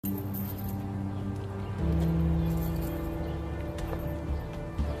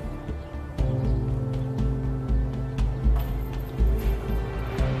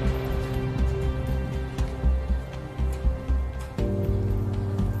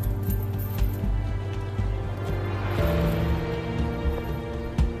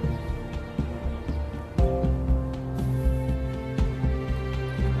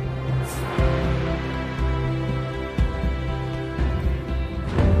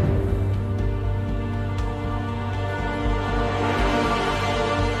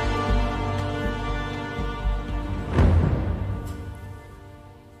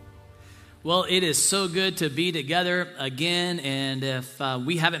Well, it is so good to be together again, and if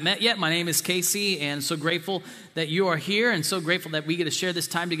we haven't met yet, my name is Casey, and so grateful that you are here, and so grateful that we get to share this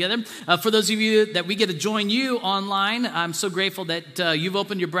time together. For those of you that we get to join you online, I'm so grateful that you've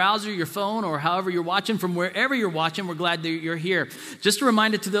opened your browser, your phone, or however you're watching. From wherever you're watching, we're glad that you're here. Just a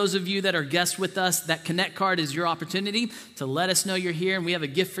reminder to those of you that are guests with us, that Connect card is your opportunity to let us know you're here, and we have a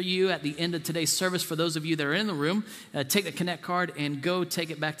gift for you at the end of today's service. For those of you that are in the room, take the Connect card and go take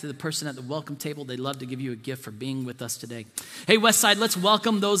it back to the person at the welcome table. They'd love to give you a gift for being with us today. Hey, Westside, let's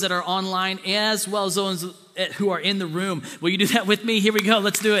welcome those that are online as well as those who are in the room. Will you do that with me? Here we go.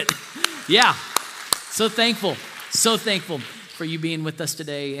 Let's do it. Yeah. So thankful for you being with us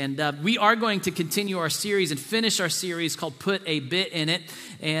today. And we are going to continue our series and finish our series called Put a Bit in It.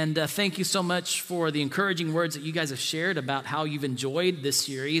 And thank you so much for the encouraging words that you guys have shared about how you've enjoyed this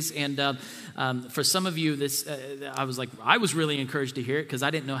series. And for some of you, I was really encouraged to hear it because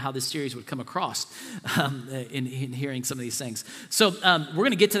I didn't know how this series would come across in hearing some of these things. So we're going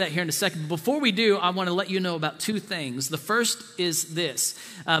to get to that here in a second. But before we do, I want to let you know about two things. The first is this.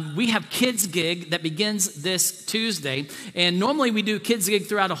 We have Kids Gig that begins this Tuesday. And normally we do Kids Gig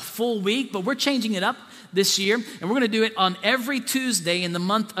throughout a full week, but we're changing it up this year, and we're going to do it on every Tuesday in the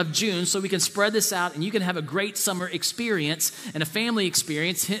month of June so we can spread this out and you can have a great summer experience and a family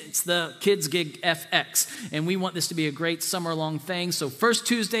experience. It's the Kids Gig FX, and we want this to be a great summer-long thing. So first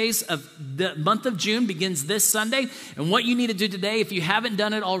Tuesdays of the month of June begins this Sunday, and what you need to do today, if you haven't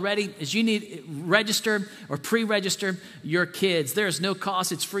done it already, is you need to register or pre-register your kids. There is no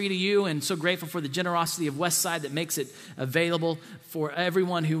cost. It's free to you, and so grateful for the generosity of Westside that makes it available for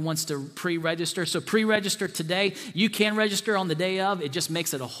everyone who wants to pre-register. So pre-register today. You can register on the day of. It just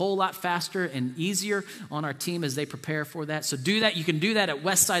makes it a whole lot faster and easier on our team as they prepare for that. So do that. You can do that at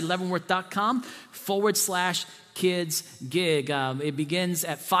westside.leavenworth.com/Kids Gig. It begins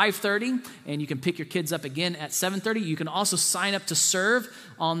at 5:30, and you can pick your kids up again at 7:30. You can also sign up to serve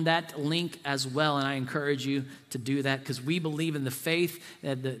on that link as well, and I encourage you to do that because we believe in the faith,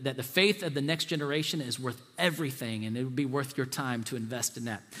 that the faith of the next generation is worth everything, and it would be worth your time to invest in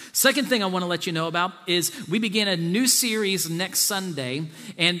that. Second thing I want to let you know about is we begin a new series next Sunday,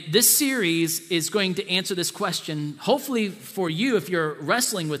 and this series is going to answer this question, hopefully for you if you're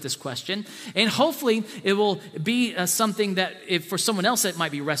wrestling with this question, and hopefully it will be something that if for someone else that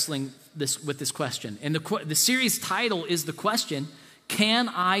might be wrestling with this question. And the series title is the question, can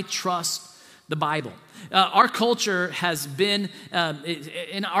I trust the Bible? Our culture has been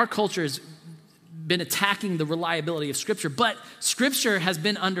attacking the reliability of Scripture, but Scripture has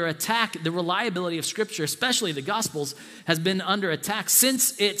been under attack. The reliability of Scripture, especially the Gospels, has been under attack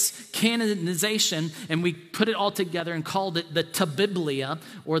since its canonization, and we put it all together and called it the Tabiblia,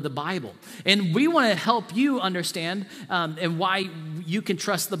 or the Bible. And we want to help you understand and why you can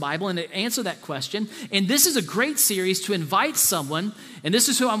trust the Bible and to answer that question. And this is a great series to invite someone, and this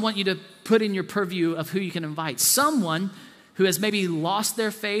is who I want you to put in your purview of who you can invite. Someone who has maybe lost their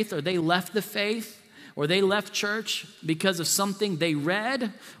faith, or they left the faith, or they left church because of something they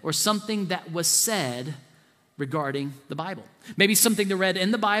read or something that was said regarding the Bible. Maybe something they read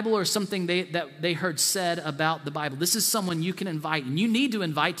in the Bible or something that they heard said about the Bible. This is someone you can invite, and you need to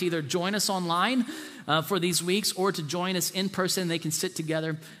invite to either join us online for these weeks or to join us in person. They can sit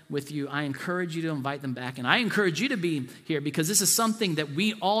together with you. I encourage you to invite them back, and I encourage you to be here because this is something that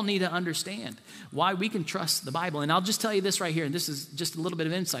we all need to understand, why we can trust the Bible. And I'll just tell you this right here, and this is just a little bit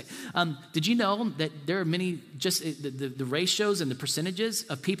of insight. Did you know that there are many, just the ratios and the percentages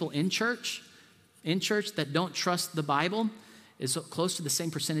of people in church that don't trust the Bible is close to the same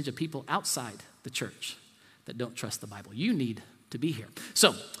percentage of people outside the church that don't trust the Bible. You need to be here.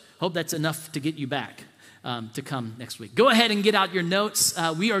 So hope that's enough to get you back to come next week. Go ahead and get out your notes.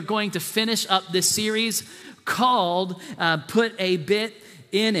 We are going to finish up this series called Put a Bit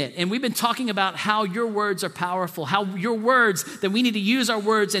in It. And we've been talking about how your words are powerful, how your words, that we need to use our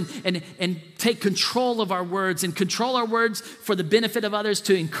words and take control of our words and control our words for the benefit of others,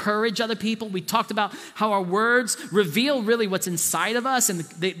 to encourage other people. We talked about how our words reveal really what's inside of us, and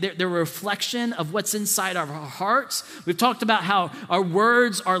they're a reflection of what's inside of our hearts. We've talked about how our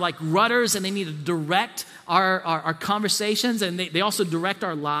words are like rudders, and they need to direct our conversations, and they also direct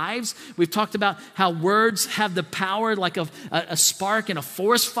our lives. We've talked about how words have the power like of a spark and a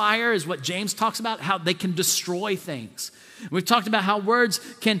forest fire is what James talks about, how they can destroy things. We've talked about how words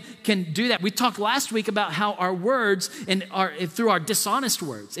can do that. We talked last week about how our words through our dishonest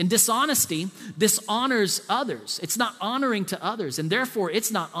words. And dishonesty dishonors others. It's not honoring to others, and therefore it's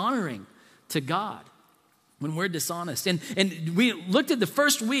not honoring to God. when we're dishonest. And we looked at the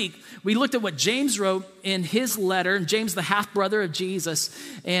first week, we looked at what James wrote in his letter, James, the half-brother of Jesus.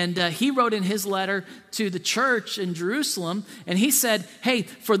 And he wrote in his letter to the church in Jerusalem, and he said, hey,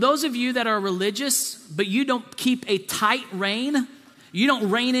 for those of you that are religious, but you don't keep a tight rein, you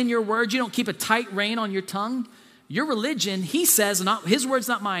don't rein in your words, you don't keep a tight rein on your tongue, your religion, he says, not his words,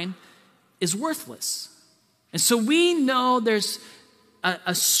 not mine, is worthless. And so we know there's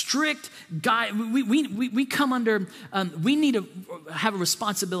a strict guide. We come under, we need to have a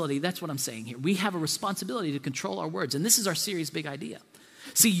responsibility. That's what I'm saying here. We have a responsibility to control our words. And this is our series' big idea.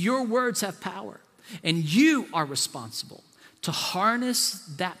 See, your words have power, and you are responsible to harness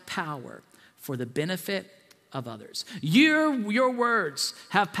that power for the benefit of others. Your words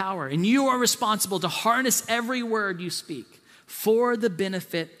have power, and you are responsible to harness every word you speak for the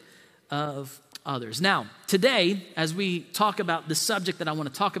benefit of others. Now, today, as we talk about the subject that I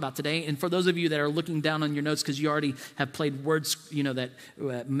want to talk about today, and for those of you that are looking down on your notes because you already have played words, that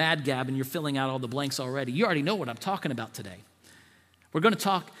Mad Gab, and you're filling out all the blanks already, you already know what I'm talking about today. We're going to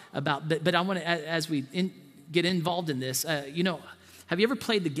talk about, but I want to, as we get involved in this, have you ever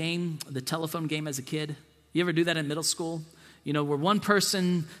played the telephone game as a kid? You ever do that in middle school? Where one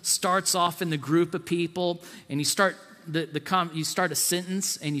person starts off in the group of people, and you start you start a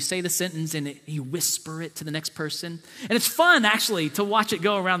sentence, and you say the sentence, and you whisper it to the next person. And it's fun, actually, to watch it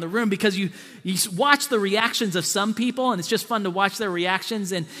go around the room because you watch the reactions of some people, and it's just fun to watch their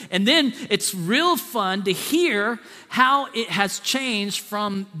reactions. And then it's real fun to hear how it has changed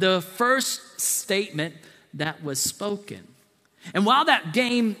from the first statement that was spoken. And while that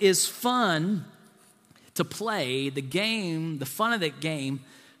game is fun to play, the fun of that game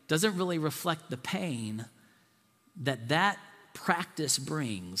doesn't really reflect the pain that practice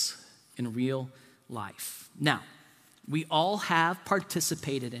brings in real life. Now, we all have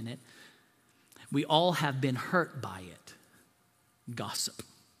participated in it. We all have been hurt by it. Gossip.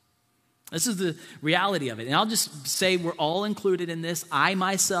 This is the reality of it. And I'll just say we're all included in this. I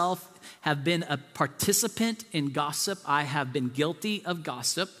myself have been a participant in gossip. I have been guilty of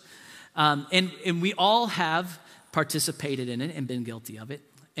gossip. And we all have participated in it and been guilty of it.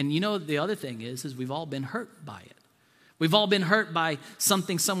 And the other thing is we've all been hurt by it. We've all been hurt by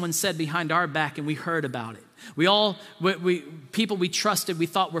something someone said behind our back and we heard about it. People we trusted, we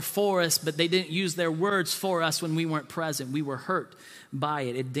thought were for us, but they didn't use their words for us when we weren't present. We were hurt by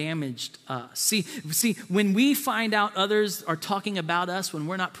it. It damaged us. See, when we find out others are talking about us when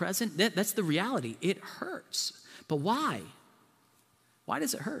we're not present, that's the reality. It hurts. But why? Why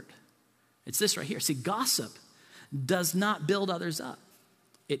does it hurt? It's this right here. See, gossip does not build others up.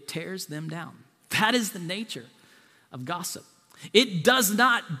 It tears them down. That is the nature of gossip. It does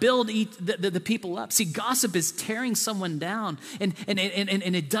not build the people up. See, gossip is tearing someone down, and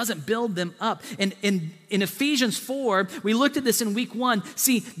it doesn't build them up. And in Ephesians 4, we looked at this in week 1.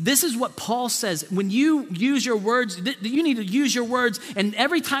 See, this is what Paul says. When you use your words, you need to use your words, and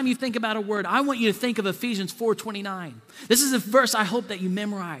every time you think about a word, I want you to think of Ephesians 4:29. This is a verse I hope that you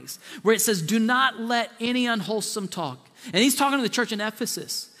memorize, where it says, do not let any unwholesome talk. And he's talking to the church in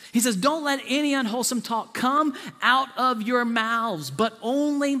Ephesus. He says, don't let any unwholesome talk come out of your mouths, but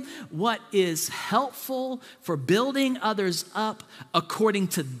only what is helpful for building others up according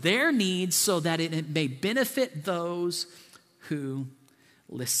to their needs so that it may benefit those who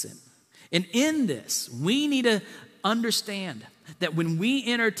listen. And in this, we need to understand that when we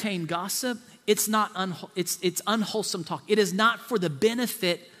entertain gossip, it's unwholesome talk. It is not for the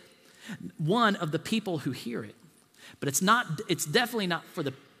benefit, one, of the people who hear it, but it's definitely not for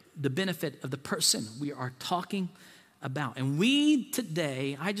the benefit of the person we are talking about. And we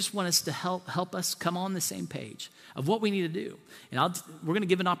today, I just want us to help us come on the same page of what we need to do. And we're going to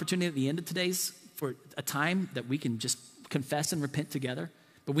give an opportunity at the end of today's for a time that we can just confess and repent together.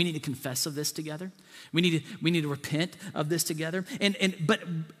 But we need to confess of this together. We need to repent of this together. But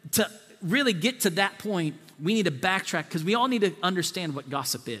to really get to that point, we need to backtrack because we all need to understand what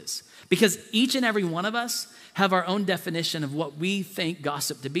gossip is. Because each and every one of us have our own definition of what we think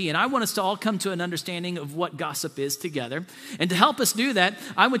gossip to be. And I want us to all come to an understanding of what gossip is together. And to help us do that,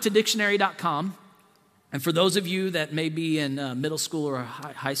 I went to dictionary.com. And for those of you that may be in middle school or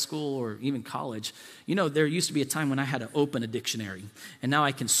high school or even college, there used to be a time when I had to open a dictionary. And now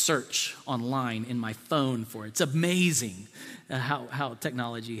I can search online in my phone for it. It's amazing how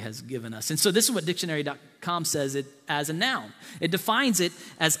technology has given us. And so this is what dictionary.com says it as a noun. It defines it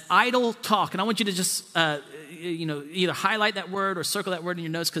as idle talk. And I want you to just either highlight that word or circle that word in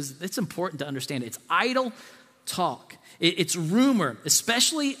your notes because it's important to understand it. It's idle talk. It's rumor,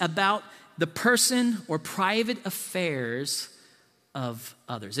 especially about the person or private affairs of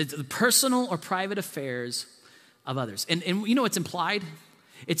others. It's the personal or private affairs of others. And you know what's implied?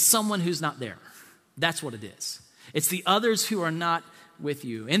 It's someone who's not there. That's what it is. It's the others who are not with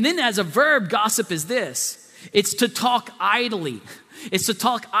you. And then as a verb, gossip is this. It's to talk idly. It's to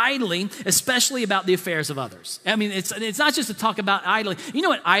talk idly, especially about the affairs of others. I mean, it's not just to talk about idly. You know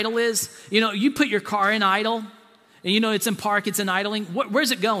what idle is? You know, you put your car in idle, and you know it's in park, it's in idling.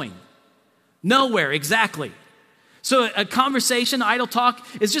 Where's it going? Nowhere, exactly. So a conversation, idle talk,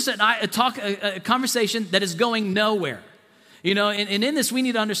 is just a conversation that is going nowhere. You know, and in this we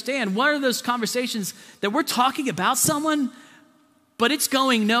need to understand, what are those conversations that we're talking about someone, but it's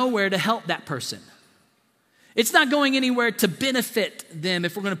going nowhere to help that person. It's not going anywhere to benefit them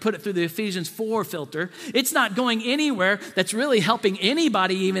if we're going to put it through the Ephesians 4 filter. It's not going anywhere that's really helping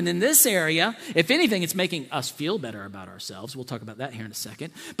anybody even in this area. If anything, it's making us feel better about ourselves. We'll talk about that here in a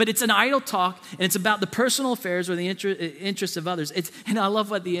second. But it's an idle talk, and it's about the personal affairs or the interests of others. And I love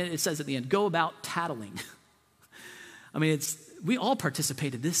what it says at the end, go about tattling. I mean, we all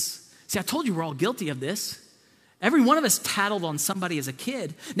participated this. See, I told you we're all guilty of this. Every one of us tattled on somebody as a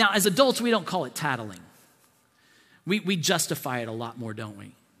kid. Now, as adults, we don't call it tattling. We justify it a lot more, don't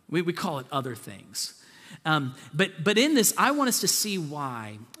we? We call it other things. But in this, I want us to see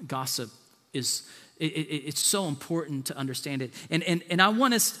why gossip is it's so important to understand it. And I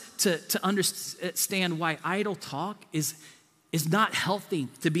want us to understand why idle talk is not healthy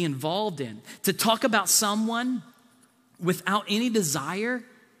to be involved in. To talk about someone without any desire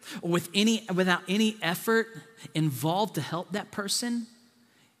or without any effort involved to help that person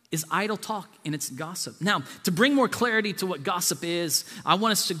is idle talk and it's gossip. Now, to bring more clarity to what gossip is, I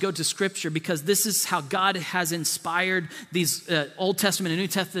want us to go to Scripture because this is how God has inspired these Old Testament and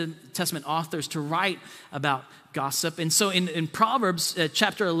New Testament authors to write about gossip. And so in Proverbs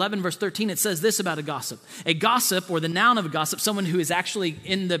chapter 11, verse 13, it says this about a gossip. A gossip, or the noun of a gossip, someone who is actually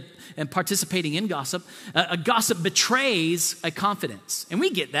and participating in gossip, a gossip betrays a confidence. And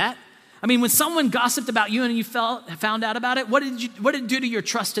we get that. I mean, when someone gossiped about you and you found out about it, what did it do to your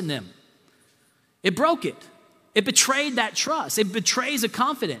trust in them? It broke it. It betrayed that trust. It betrays a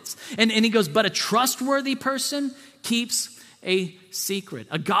confidence. And he goes, but a trustworthy keeps a secret.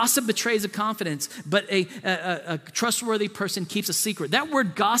 A gossip betrays a confidence, but a trustworthy person keeps a secret. That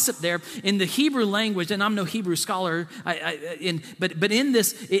word gossip there in the Hebrew language, and I'm no Hebrew scholar, but in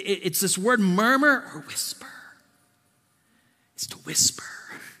this, it's this word murmur or whisper. It's to whisper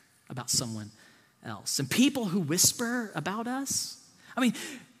about someone else. And people who whisper about us, I mean,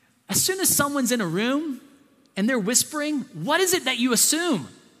 as soon as someone's in a room and they're whispering, what is it that you assume?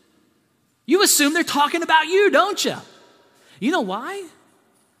 You assume they're talking about you, don't you? You know why?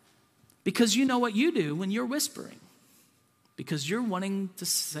 Because you know what you do when you're whispering. Because you're wanting to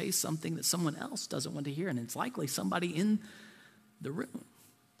say something that someone else doesn't want to hear, and it's likely somebody in the room.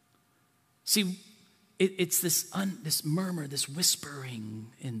 See, it's this murmur, this whispering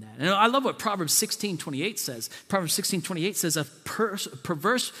in that. And I love what Proverbs 16:28 says. Proverbs 16:28 says, a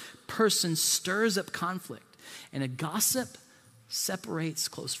perverse person stirs up conflict, and a gossip separates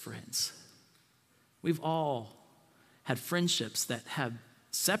close friends. We've all had friendships that have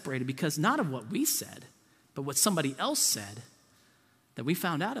separated because not of what we said, but what somebody else said that we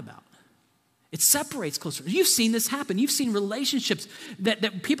found out about. It separates close friends. You've seen this happen. You've seen relationships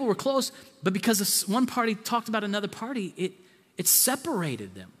that people were close, but because one party talked about another party, it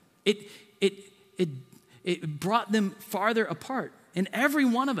separated them. It brought them farther apart. And every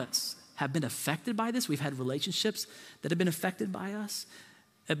one of us have been affected by this. We've had relationships that have been affected by us,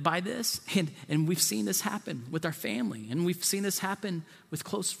 by this. And we've seen this happen with our family. And we've seen this happen with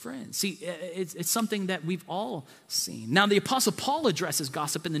close friends. See, it's something that we've all seen. Now, the Apostle Paul addresses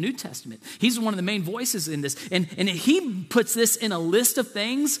gossip in the New Testament. He's one of the main voices in this. And he puts this in a list of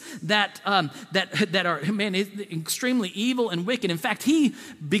things that are, man, extremely evil and wicked. In fact, he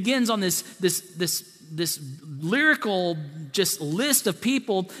begins on this lyrical just list of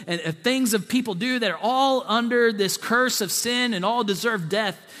people and things of people do that are all under this curse of sin and all deserve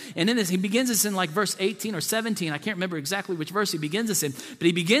death. And in this, he begins this in like verse 18 or 17. I can't remember exactly which verse he begins this in, but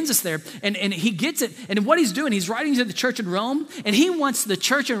he begins this there and he gets it. And what he's doing, he's writing to the church in Rome, and he wants the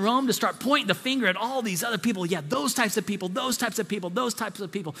church in Rome to start pointing the finger at all these other people. Yeah, those types of people, those types of people, those types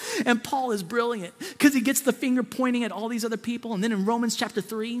of people. And Paul is brilliant because he gets the finger pointing at all these other people. And then in Romans chapter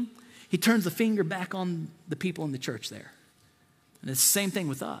 3, he turns the finger back on the people in the church there. And it's the same thing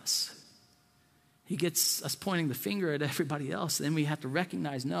with us. He gets us pointing the finger at everybody else. Then we have to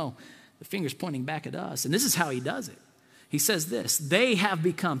recognize, no, the finger's pointing back at us. And this is how he does it. He says this, they have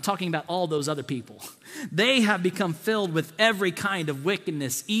become, talking about all those other people, they have become filled with every kind of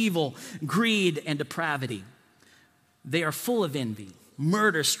wickedness, evil, greed, and depravity. They are full of envy,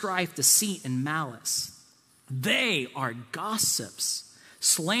 murder, strife, deceit, and malice. They are gossips,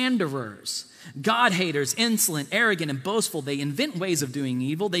 slanderers, God-haters, insolent, arrogant, and boastful. They invent ways of doing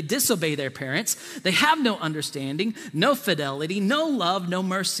evil. They disobey their parents. They have no understanding, no fidelity, no love, no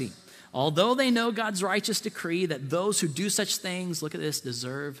mercy. Although they know God's righteous decree that those who do such things, look at this,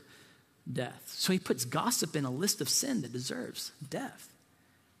 deserve death. So he puts gossip in a list of sin that deserves death.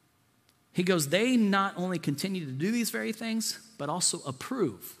 He goes, they not only continue to do these very things, but also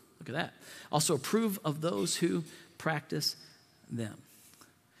approve. Look at that. Also approve of those who practice them.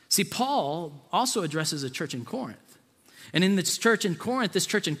 See, Paul also addresses a church in Corinth. And in this church in Corinth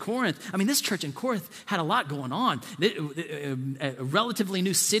had a lot going on. A relatively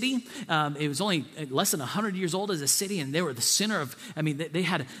new city. It was only less than 100 years old as a city, and they were the center of, they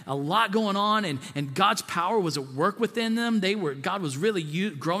had a lot going on, and God's power was at work within them. God was really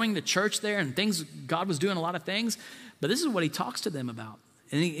growing the church there, and God was doing a lot of things. But this is what he talks to them about.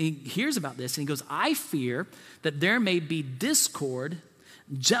 And he hears about this, and he goes, I fear that there may be discord,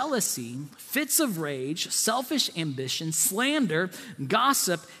 jealousy, fits of rage, selfish ambition, slander,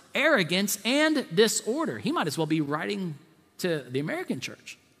 gossip, arrogance, and disorder. He might as well be writing to the American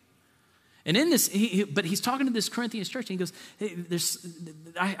church. And in this, but he's talking to this Corinthian church, and he goes, hey,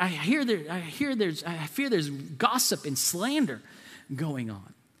 I fear there's gossip and slander going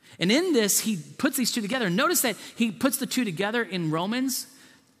on. And in this, he puts these two together. Notice that he puts the two together in Romans,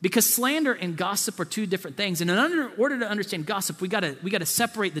 because slander and gossip are two different things. And in order to understand gossip, we got to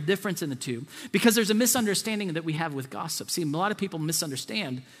separate the difference in the two, because there's a misunderstanding that we have with gossip. See, a lot of people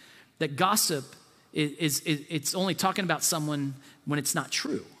misunderstand that gossip it's only talking about someone when it's not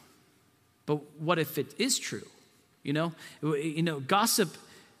true. But what if it is true? Gossip,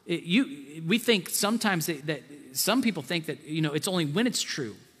 we think sometimes that some people think that, it's only when it's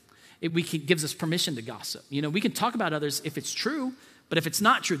true. It gives us permission to gossip. We can talk about others if it's true, but if it's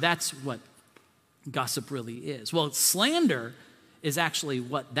not true, that's what gossip really is. Well, slander is actually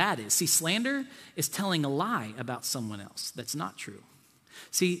what that is. See, slander is telling a lie about someone else that's not true.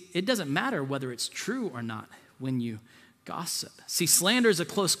 See, it doesn't matter whether it's true or not when you gossip. See, slander is a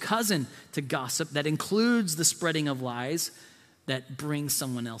close cousin to gossip that includes the spreading of lies that brings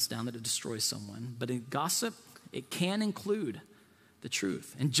someone else down, that it destroys someone. But in gossip, it can include the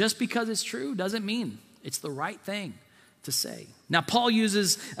truth. And just because it's true doesn't mean it's the right thing to say. Now, Paul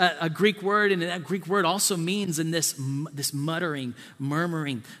uses a Greek word, and that Greek word also means in this muttering,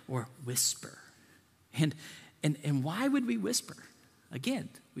 murmuring, or whisper. And why would we whisper? Again,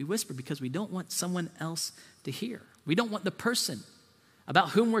 we whisper because we don't want someone else to hear. We don't want the person about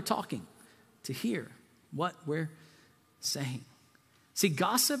whom we're talking to hear what we're saying. See,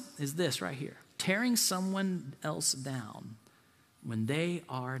 gossip is this right here: tearing someone else down when they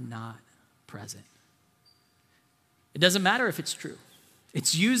are not present. It doesn't matter if it's true.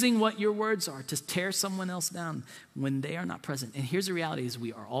 It's using what your words are to tear someone else down when they are not present. And here's the reality: is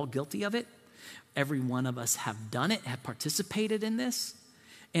we are all guilty of it. Every one of us have done it, have participated in this.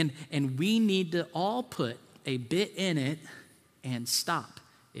 And we need to all put a bit in it and stop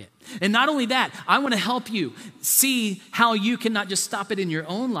it. And not only that, I want to help you see how you can not just stop it in your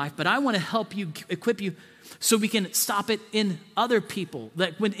own life, but I want to help you, equip you so we can stop it in other people,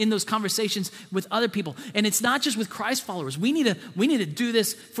 like when in those conversations with other people. And it's not just with Christ followers. We need to do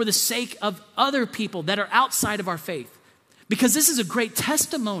this for the sake of other people that are outside of our faith, because this is a great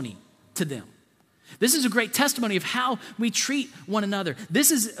testimony to them. This is a great testimony of how we treat one another.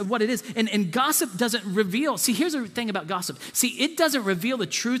 This is what it is. And gossip doesn't reveal. See, here's the thing about gossip. See, it doesn't reveal the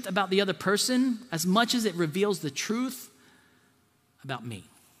truth about the other person as much as it reveals the truth about me.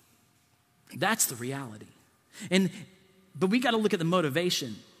 That's the reality. But we got to look at the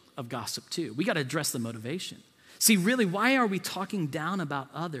motivation of gossip too. We got to address the motivation. See, really, why are we talking down about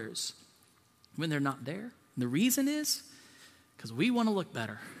others when they're not there? And the reason is because we want to look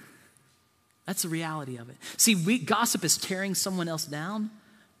better. That's the reality of it. See, gossip is tearing someone else down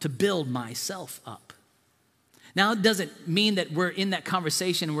to build myself up. Now, it doesn't mean that we're in that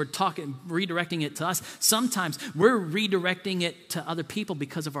conversation and we're redirecting it to us. Sometimes we're redirecting it to other people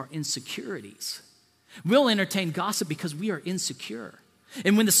because of our insecurities. We'll entertain gossip because we are insecure.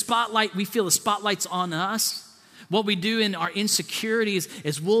 And when we feel the spotlight's on us, what we do in our insecurities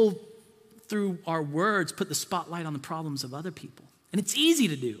is we'll, through our words, put the spotlight on the problems of other people. And it's easy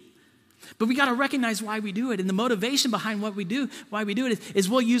to do. But we got to recognize why we do it. And the motivation behind why we do it is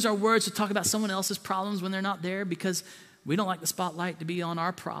we'll use our words to talk about someone else's problems when they're not there because we don't like the spotlight to be on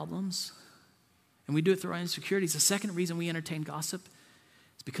our problems. And we do it through our insecurities. The second reason we entertain gossip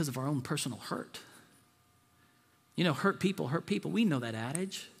is because of our own personal hurt. Hurt people. We know that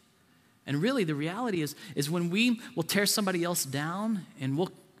adage. And really the reality is when we will tear somebody else down and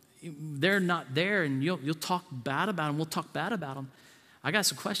they're not there and you'll talk bad about them, we'll talk bad about them. I got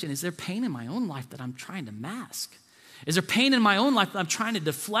some question, is there pain in my own life that I'm trying to mask? Is there pain in my own life that I'm trying to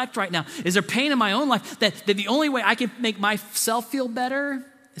deflect right now? Is there pain in my own life that the only way I can make myself feel better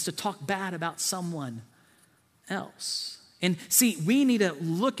is to talk bad about someone else? And see, we need to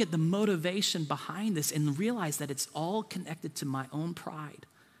look at the motivation behind this and realize that it's all connected to my own pride.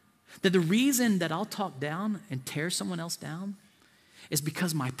 That the reason that I'll talk down and tear someone else down is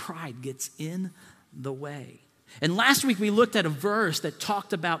because my pride gets in the way. And last week we looked at a verse that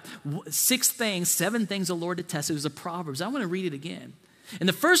talked about 7 things the Lord detests. It was a Proverbs. I want to read it again. And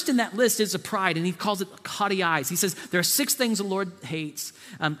the first in that list is a pride, and he calls it haughty eyes. He says there are 6 things the Lord hates,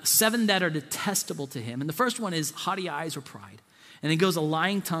 7 that are detestable to him. And the first one is haughty eyes or pride. And it goes a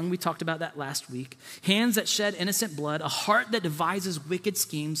lying tongue. We talked about that last week. Hands that shed innocent blood, a heart that devises wicked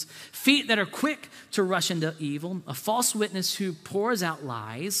schemes, feet that are quick to rush into evil, a false witness who pours out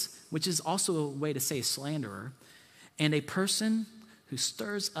lies, which is also a way to say slanderer, and a person who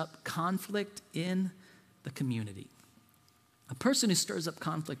stirs up conflict in the community. A person who stirs up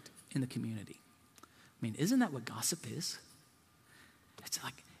conflict in the community. I mean, isn't that what gossip is?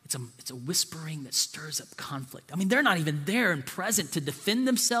 It's a whispering that stirs up conflict. I mean, they're not even there and present to defend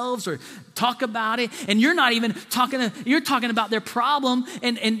themselves or talk about it. And you're not even you're talking about their problem.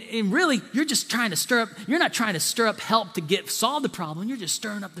 And really, you're just trying to you're not trying to stir up help to solve the problem. You're just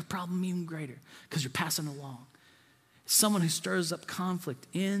stirring up the problem even greater because you're passing along. Someone who stirs up conflict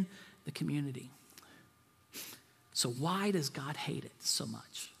in the community. So why does God hate it so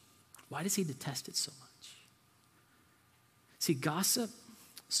much? Why does he detest it so much? See, gossip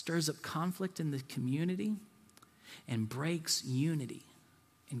stirs up conflict in the community and breaks unity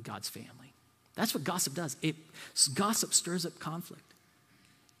in God's family. That's what gossip does. Gossip stirs up conflict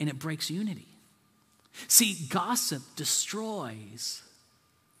and it breaks unity. See, gossip destroys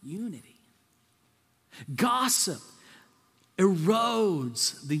unity. Gossip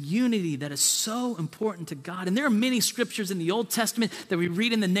erodes the unity that is so important to God. And there are many scriptures in the Old Testament that we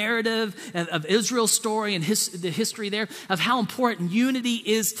read in the narrative of Israel's story and the history there of how important unity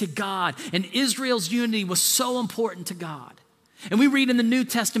is to God. And Israel's unity was so important to God. And we read in the New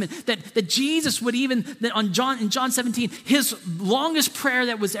Testament that Jesus would in John 17, his longest prayer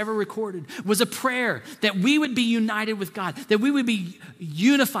that was ever recorded was a prayer that we would be united with God, that we would be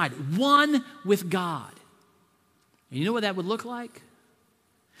unified, one with God. And you know what that would look like?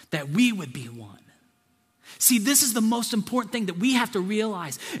 That we would be one. See, this is the most important thing that we have to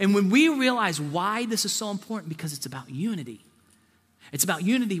realize. And when we realize why this is so important, because it's about unity. It's about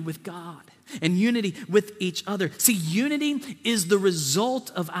unity with God and unity with each other. See, unity is the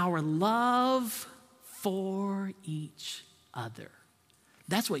result of our love for each other.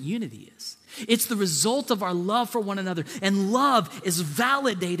 That's what unity is. It's the result of our love for one another. And love is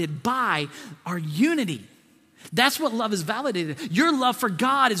validated by our unity. That's what love is validated. Your love for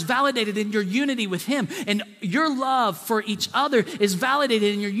God is validated in your unity with him. And your love for each other is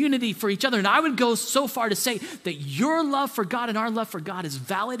validated in your unity for each other. And I would go so far to say that your love for God and our love for God is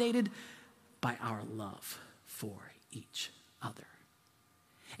validated by our love for each other.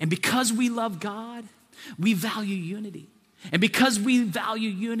 And because we love God, we value unity. And because we value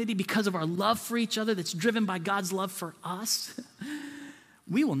unity, because of our love for each other that's driven by God's love for us,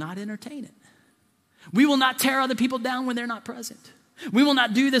 we will not entertain it. We will not tear other people down when they're not present. We will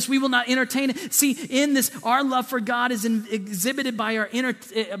not do this. We will not entertain it. See, in this, our love for God is exhibited by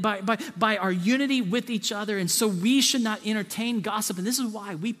our unity with each other. And so we should not entertain gossip. And this is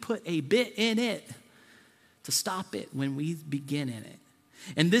why we put a bit in it to stop it when we begin in it.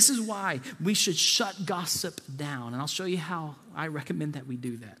 And this is why we should shut gossip down. And I'll show you how I recommend that we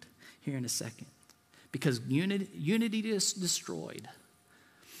do that here in a second. Because unity is destroyed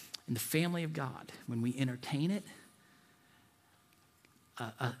in the family of God when we entertain it,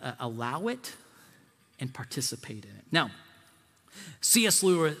 allow it, and participate in it. Now, C.S.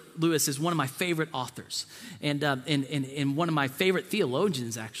 Lewis is one of my favorite authors and one of my favorite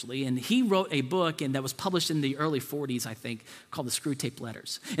theologians, actually. And he wrote a book that was published in the early 40s, I think, called The Screwtape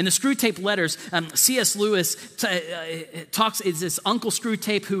Letters. In The Screwtape Letters, C.S. Lewis is this Uncle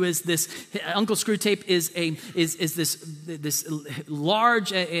Screwtape, who is this. Uncle Screwtape is this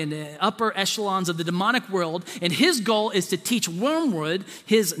large and upper echelons of the demonic world, and his goal is to teach Wormwood,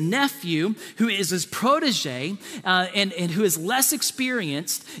 his nephew, who is his protege, and who is less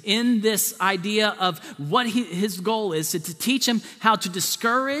experienced in this idea of what his goal is, to teach him how to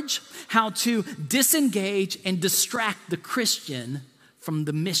discourage, how to disengage, and distract the Christian from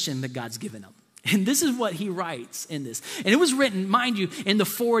the mission that God's given him. And this is what he writes in this. And it was written, mind you, in the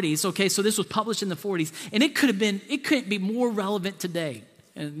 40s, okay? So this was published in the 40s. And it couldn't be more relevant today.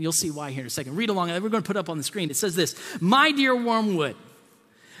 And you'll see why here in a second. Read along. We're going to put it up on the screen. It says this: "My dear Wormwood,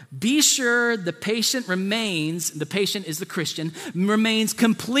 be sure the patient is the Christian, remains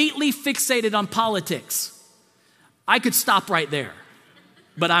completely fixated on politics." I could stop right there,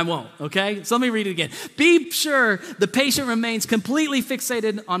 but I won't, okay? So let me read it again. "Be sure the patient remains completely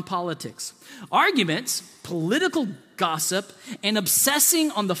fixated on politics. Arguments, political gossip, and obsessing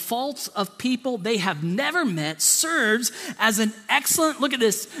on the faults of people they have never met serves as an excellent," look at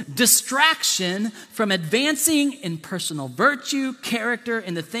this, "distraction from advancing in personal virtue, character,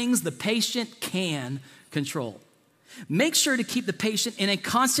 and the things the patient can control. Make sure to keep the patient in a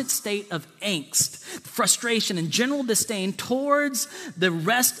constant state of angst, frustration, and general disdain towards the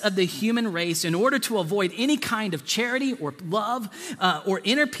rest of the human race in order to avoid any kind of charity or love or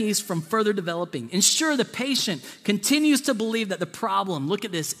inner peace from further developing. Ensure the patient continues to believe that the problem," look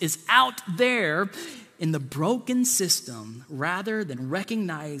at this, "is out there in the broken system rather than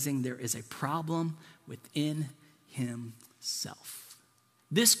recognizing there is a problem within himself."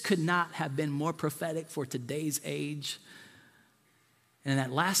 This could not have been more prophetic for today's age. And that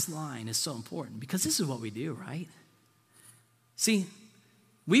last line is so important because this is what we do, right? See,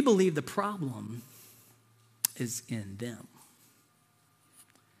 we believe the problem is in them,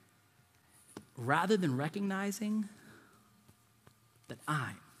 rather than recognizing that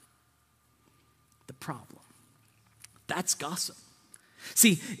I'm the problem. That's gossip.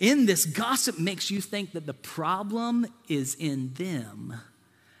 See, in this, gossip makes you think that the problem is in them,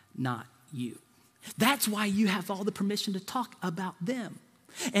 not you. That's why you have all the permission to talk about them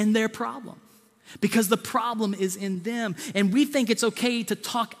and their problem, because the problem is in them. And we think it's okay to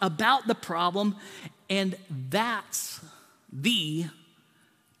talk about the problem, and that's the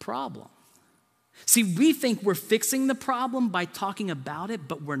problem. See, we think we're fixing the problem by talking about it,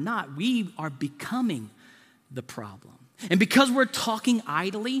 but we're not. We are becoming the problem. And because we're talking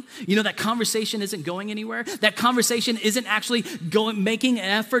idly, that conversation isn't going anywhere. That conversation isn't actually making an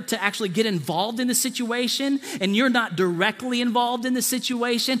effort to actually get involved in the situation, and you're not directly involved in the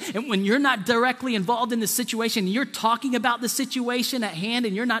situation. And when you're not directly involved in the situation, you're talking about the situation at hand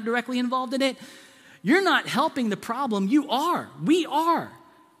and you're not directly involved in it, you're not helping the problem. You are. We are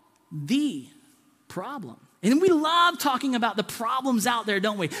the problem. And we love talking about the problems out there,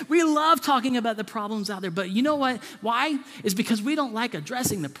 don't we? We love talking about the problems out there. But you know what? Why? It's because we don't like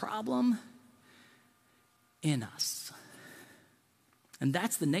addressing the problem in us. And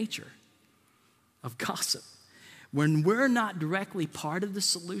that's the nature of gossip. When we're not directly part of the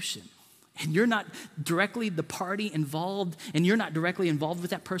solution, and you're not directly the party involved, and you're not directly involved with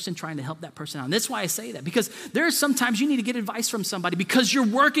that person trying to help that person out. And that's why I say that, because there are sometimes you need to get advice from somebody because you're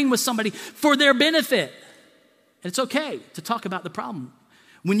working with somebody for their benefit. And it's okay to talk about the problem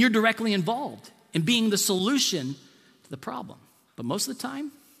when you're directly involved in being the solution to the problem. But most of the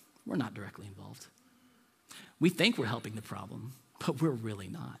time, we're not directly involved. We think we're helping the problem, but we're really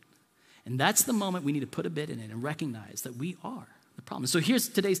not. And that's the moment we need to put a bit in it and recognize that we are the problem. So here's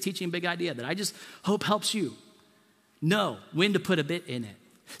today's teaching big idea that I just hope helps you know when to put a bit in it.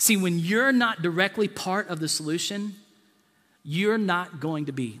 See, when you're not directly part of the solution, you're not going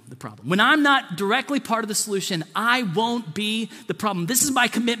to be the problem. When I'm not directly part of the solution, I won't be the problem. This is my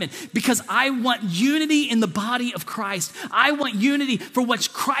commitment because I want unity in the body of Christ. I want unity for what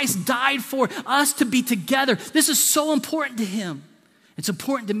Christ died for, us to be together. This is so important to him. It's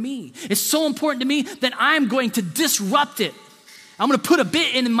important to me. It's so important to me that I'm going to disrupt it. I'm going to put a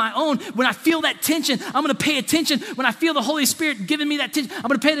bit in my own. When I feel that tension, I'm going to pay attention. When I feel the Holy Spirit giving me that tension, I'm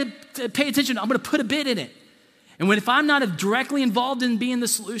going to pay attention. I'm going to put a bit in it. And if I'm not directly involved in being the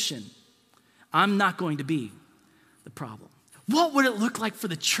solution, I'm not going to be the problem. What would it look like for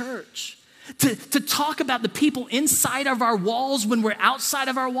the church to talk about the people inside of our walls when we're outside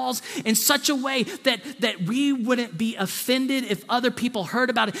of our walls in such a way that we wouldn't be offended if other people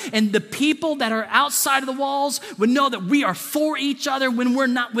heard about it, and the people that are outside of the walls would know that we are for each other when we're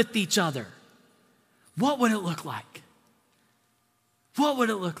not with each other? What would it look like? What would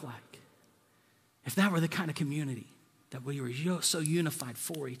it look like if that were the kind of community that we were so unified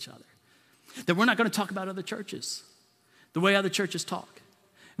for each other? That we're not going to talk about other churches the way other churches talk.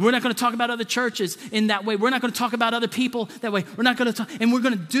 We're not going to talk about other churches in that way. We're not going to talk about other people that way. We're not going to talk, and we're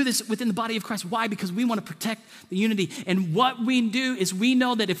going to do this within the body of Christ. Why? Because we want to protect the unity. And what we do is we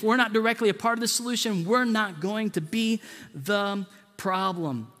know that if we're not directly a part of the solution, we're not going to be the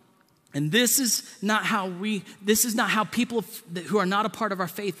problem. And this is not how people who are not a part of our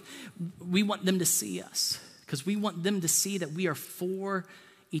faith, we want them to see us. Because we want them to see that we are for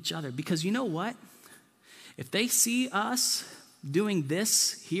each other. Because you know what? If they see us doing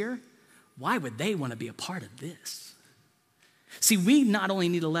this here, why would they want to be a part of this? See, we not only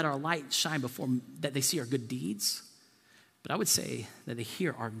need to let our light shine before that they see our good deeds, but I would say that they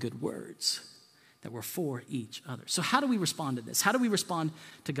hear our good words, that we're for each other. So how do we respond to this? How do we respond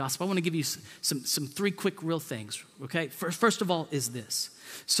to gossip? I want to give you some three quick real things, okay? First of all is this.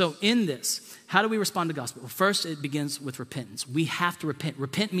 So in this, how do we respond to gossip? Well, first, it begins with repentance. We have to repent.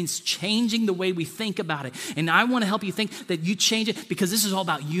 Repent means changing the way we think about it. And I want to help you think that you change it because this is all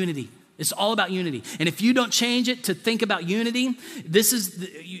about unity. It's all about unity. And if you don't change it to think about unity,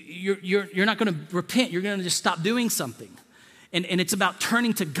 you're not going to repent. You're going to just stop doing something. And it's about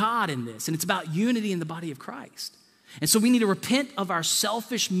turning to God in this. And it's about unity in the body of Christ. And so we need to repent of our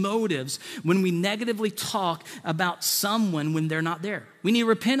selfish motives when we negatively talk about someone when they're not there. We need to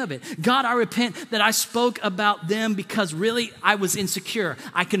repent of it. God, I repent that I spoke about them because really I was insecure.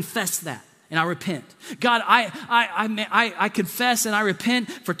 I confess that. And I repent. God, I confess and I repent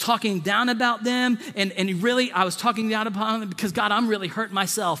for talking down about them. And really, I was talking down upon them because, God, I'm really hurt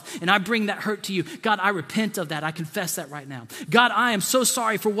myself. And I bring that hurt to you. God, I repent of that. I confess that right now. God, I am so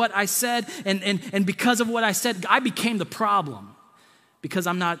sorry for what I said. And because of what I said, I became the problem because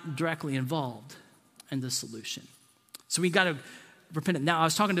I'm not directly involved in the solution. So we got to repent. Now, I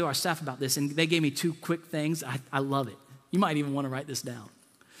was talking to our staff about this, and they gave me two quick things. I love it. You might even want to write this down.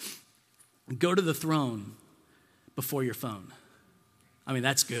 Go to the throne before your phone. I mean,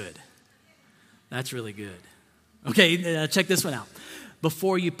 that's good. That's really good. Okay, check this one out.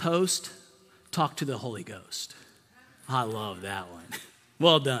 Before you post, talk to the Holy Ghost. I love that one.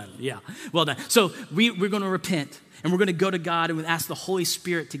 Well done. Yeah, well done. So we're going to repent, and we're going to go to God and ask the Holy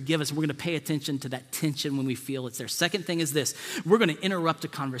Spirit to give us. We're going to pay attention to that tension when we feel it's there. Second thing is this. We're going to interrupt a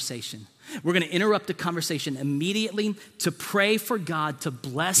conversation. We're going to interrupt the conversation immediately to pray for God to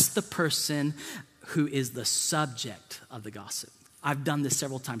bless the person who is the subject of the gossip. I've done this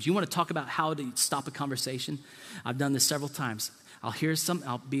several times. You want to talk about how to stop a conversation? I've done this several times.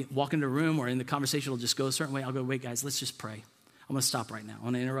 I'll be walking into a room or in the conversation will just go a certain way. I'll go, wait, guys, let's just pray. I'm going to stop right now. I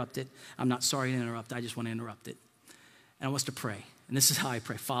want to interrupt it. I'm not sorry to interrupt. I just want to interrupt it. And I want us to pray. And this is how I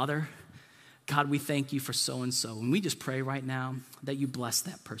pray. Father, God, we thank you for so-and-so. And we just pray right now that you bless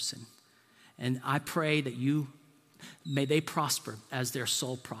that person. And I pray that may they prosper as their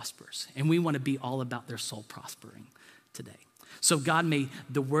soul prospers. And we want to be all about their soul prospering today. So God, may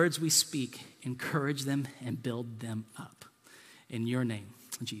the words we speak encourage them and build them up. In your name,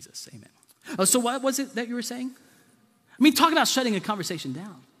 Jesus, amen. Oh, so what was it that you were saying? I mean, talk about shutting a conversation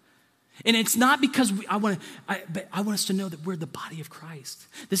down. And it's not because but I want us to know that we're the body of Christ.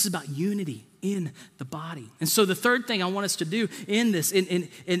 This is about unity in the body. And so the third thing I want us to do in this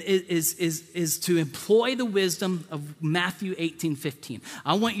is to employ the wisdom of Matthew 18:15.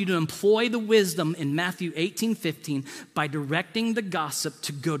 I want you to employ the wisdom in Matthew 18:15 by directing the gossip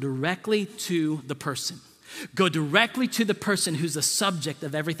to go directly to the person. Go directly to the person who's the subject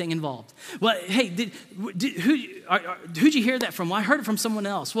of everything involved. Well, hey, who'd you hear that from? Well, I heard it from someone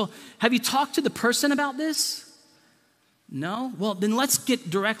else. Well, have you talked to the person about this? No? Well, then let's get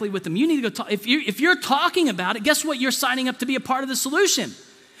directly with them. You need to go talk. If you're talking about it, guess what? You're signing up to be a part of the solution.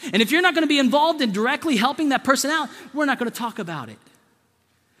 And if you're not going to be involved in directly helping that person out, we're not going to talk about it.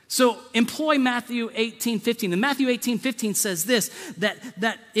 So employ Matthew 18:15. And Matthew 18:15 says this,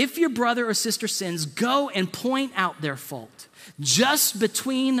 that if your brother or sister sins, go and point out their fault just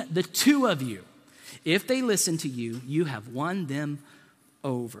between the two of you. If they listen to you, you have won them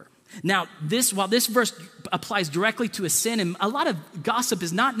over. Now, while this verse applies directly to a sin, and a lot of gossip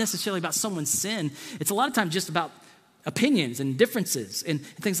is not necessarily about someone's sin, it's a lot of times just about opinions and differences and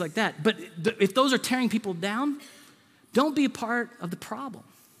things like that. But if those are tearing people down, don't be a part of the problem.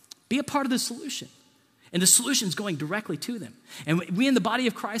 Be a part of the solution. And the solution is going directly to them. And we in the body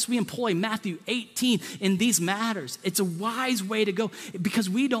of Christ, we employ Matthew 18 in these matters. It's a wise way to go because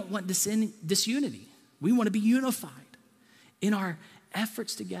we don't want disunity. We want to be unified in our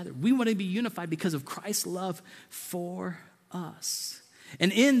efforts together. We want to be unified because of Christ's love for us.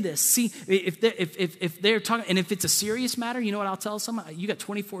 And in this, see, if they're talking, and if it's a serious matter, you know what I'll tell someone? You got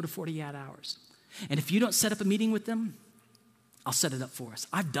 24 to 48 hours. And if you don't set up a meeting with them, I'll set it up for us.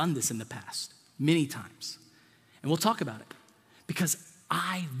 I've done this in the past many times. And we'll talk about it because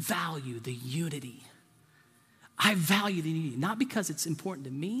I value the unity. I value the unity, not because it's important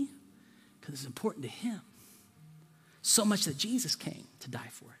to me, because it's important to him. So much that Jesus came to die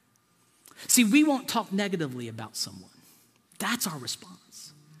for it. See, we won't talk negatively about someone. That's our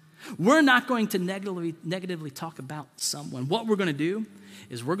response. We're not going to negatively talk about someone. What we're going to do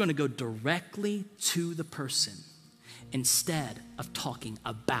is we're going to go directly to the person instead of talking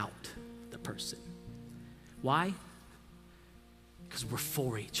about the person. Why? Because we're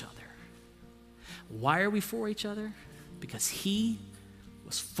for each other. Why are we for each other? Because he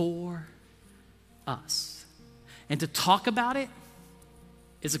was for us. And to talk about it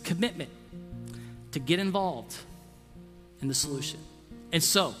is a commitment to get involved in the solution. And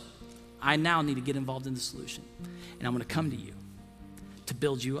so, I now need to get involved in the solution. And I'm going to come to you to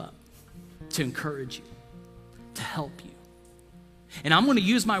build you up, to encourage you, to help you. And I'm going to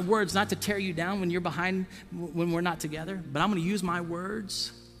use my words not to tear you down when you're behind, when we're not together, but I'm going to use my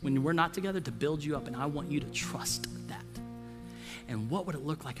words when we're not together to build you up, and I want you to trust that. And what would it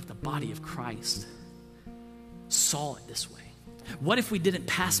look like if the body of Christ saw it this way? What if we didn't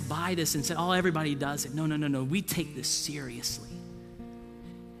pass by this and said, oh, everybody does it? No. We take this seriously.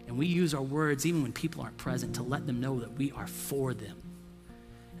 And we use our words even when people aren't present to let them know that we are for them.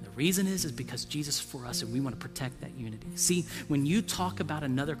 And the reason is because Jesus is for us and we want to protect that unity. See, when you talk about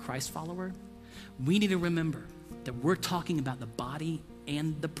another Christ follower, we need to remember that we're talking about the body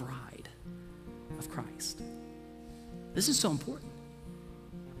and the bride of Christ. This is so important.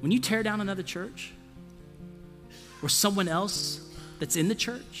 When you tear down another church or someone else that's in the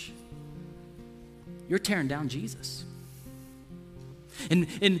church, you're tearing down Jesus.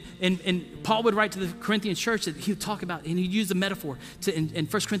 And Paul would write to the Corinthian church that he would talk about, and he'd use the metaphor in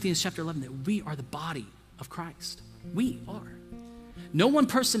 1 Corinthians chapter 11 that we are the body of Christ. We are. No one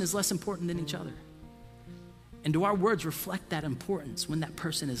person is less important than each other. And do our words reflect that importance when that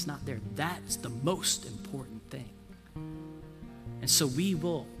person is not there? That's the most important thing. And so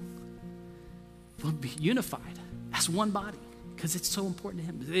we'll be unified as one body because it's so important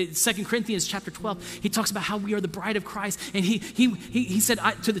to him. 2 Corinthians chapter 12, he talks about how we are the bride of Christ. And he said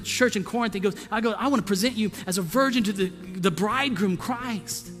to the church in Corinth, I want to present you as a virgin to the bridegroom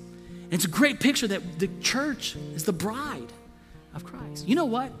Christ. And it's a great picture that the church is the bride of Christ. You know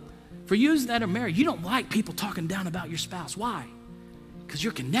what? For you that are married, you don't like people talking down about your spouse. Why? Because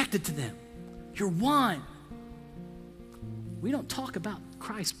you're connected to them. You're one. We don't talk about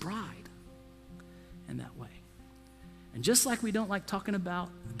Christ's bride in that way. And just like we don't like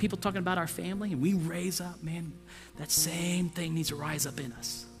people talking about our family, and we raise up, man, that same thing needs to rise up in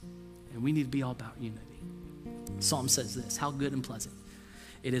us. And we need to be all about unity. Psalm says this, how good and pleasant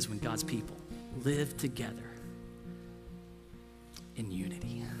it is when God's people live together in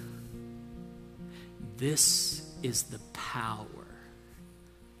unity. This is the power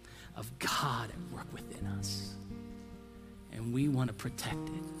of God at work within us. And we want to protect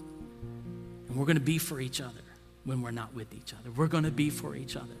it. And we're going to be for each other when we're not with each other. We're going to be for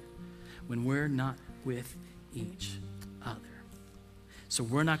each other when we're not with each other. So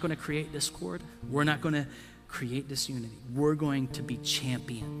we're not going to create discord. We're not going to create disunity. We're going to be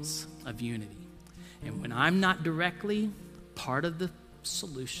champions of unity. And when I'm not directly part of the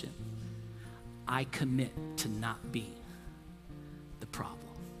solution, I commit to not be the problem.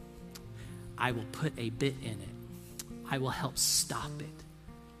 I will put a bit in it. I will help stop it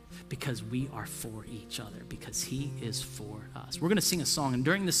because we are for each other, because he is for us. We're going to sing a song, and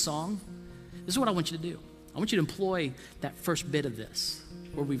during this song, this is what I want you to do. I want you to employ that first bit of this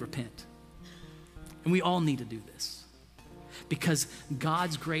where we repent. And we all need to do this because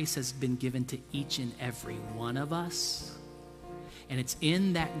God's grace has been given to each and every one of us. And it's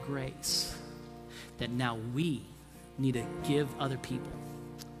in that grace that now we need to give other people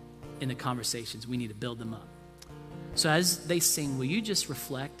in the conversations. We need to build them up. So as they sing, will you just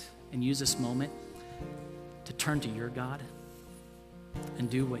reflect and use this moment to turn to your God and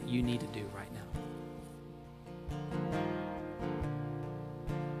do what you need to do right now?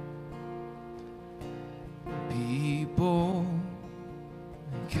 People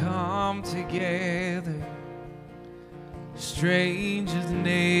come together, strangers,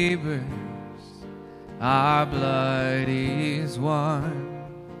 neighbors, our blood is one.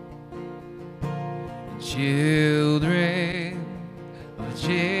 Children of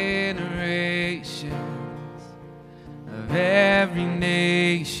generations, of every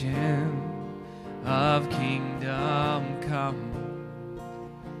nation, of kingdom come.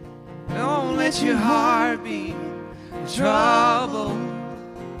 Don't let your heart be troubled.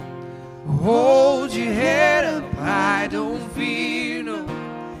 Hold your head up high, don't fear no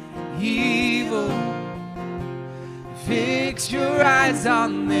evil. Fix your eyes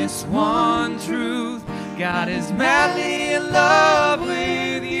on this one truth. God is madly in love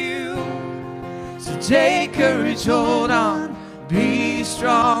with you. So take courage, hold on, be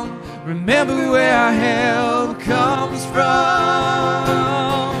strong. Remember where our help comes from.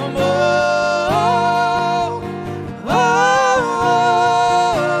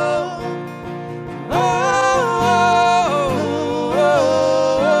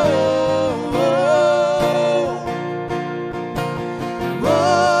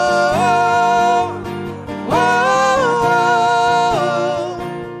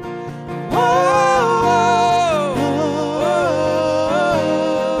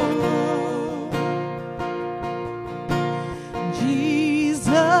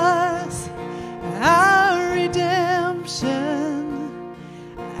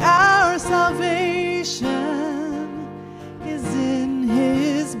 Our salvation is in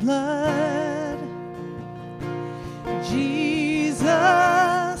his blood. Jesus,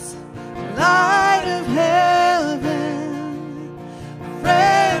 light of heaven,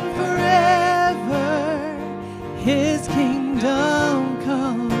 friend forever, his kingdom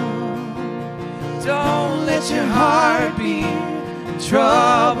come. Don't let your heart be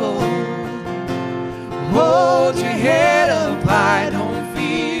troubled. Hold your head up high, don't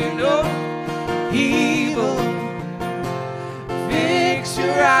fear no evil. Fix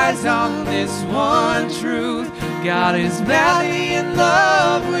your eyes on this one truth. God is madly in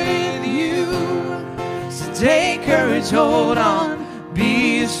love with you. So take courage, hold on,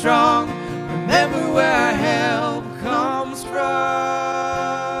 be strong. Remember where our help comes from.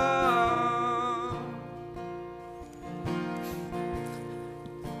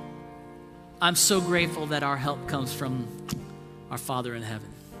 I'm so grateful that our help comes from our Father in heaven,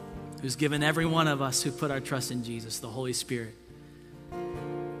 who's given every one of us who put our trust in Jesus, the Holy Spirit,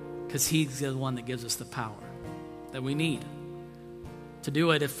 because he's the one that gives us the power that we need to do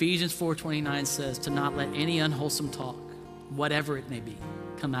it. Ephesians 4:29 says to not let any unwholesome talk, whatever it may be,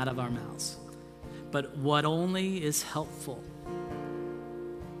 come out of our mouths, but what only is helpful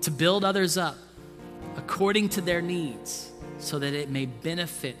to build others up according to their needs, so that it may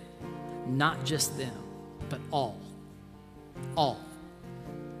benefit not just them, but all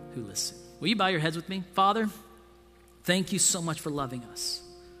who listen. Will you bow your heads with me? Father, thank you so much for loving us.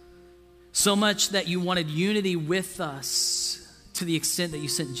 So much that you wanted unity with us to the extent that you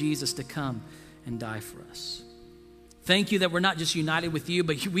sent Jesus to come and die for us. Thank you that we're not just united with you,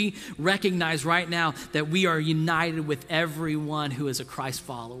 but we recognize right now that we are united with everyone who is a Christ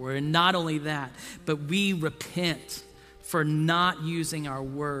follower. And not only that, but we repent for not using our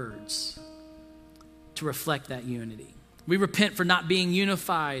words to reflect that unity. We repent for not being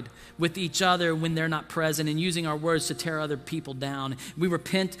unified with each other when they're not present and using our words to tear other people down. We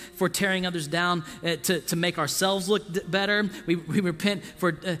repent for tearing others down to make ourselves look better. We repent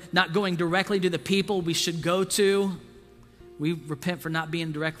for not going directly to the people we should go to. We repent for not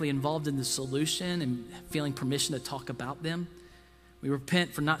being directly involved in the solution and feeling permission to talk about them. We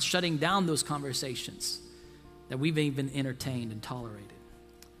repent for not shutting down those conversations that we've even entertained and tolerated.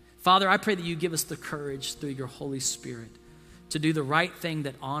 Father, I pray that you give us the courage through your Holy Spirit to do the right thing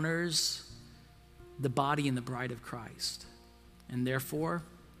that honors the body and the bride of Christ. And therefore,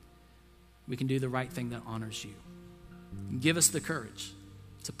 we can do the right thing that honors you. And give us the courage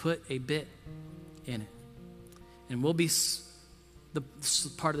to put a bit in it. And we'll be the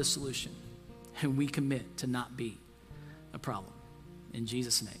part of the solution. And we commit to not be a problem. In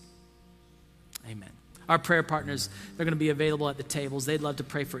Jesus' name, amen. Our prayer partners, they're going to be available at the tables. They'd love to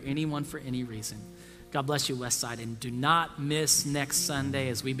pray for anyone for any reason. God bless you, Westside. And do not miss next Sunday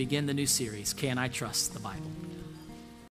as we begin the new series, Can I Trust the Bible?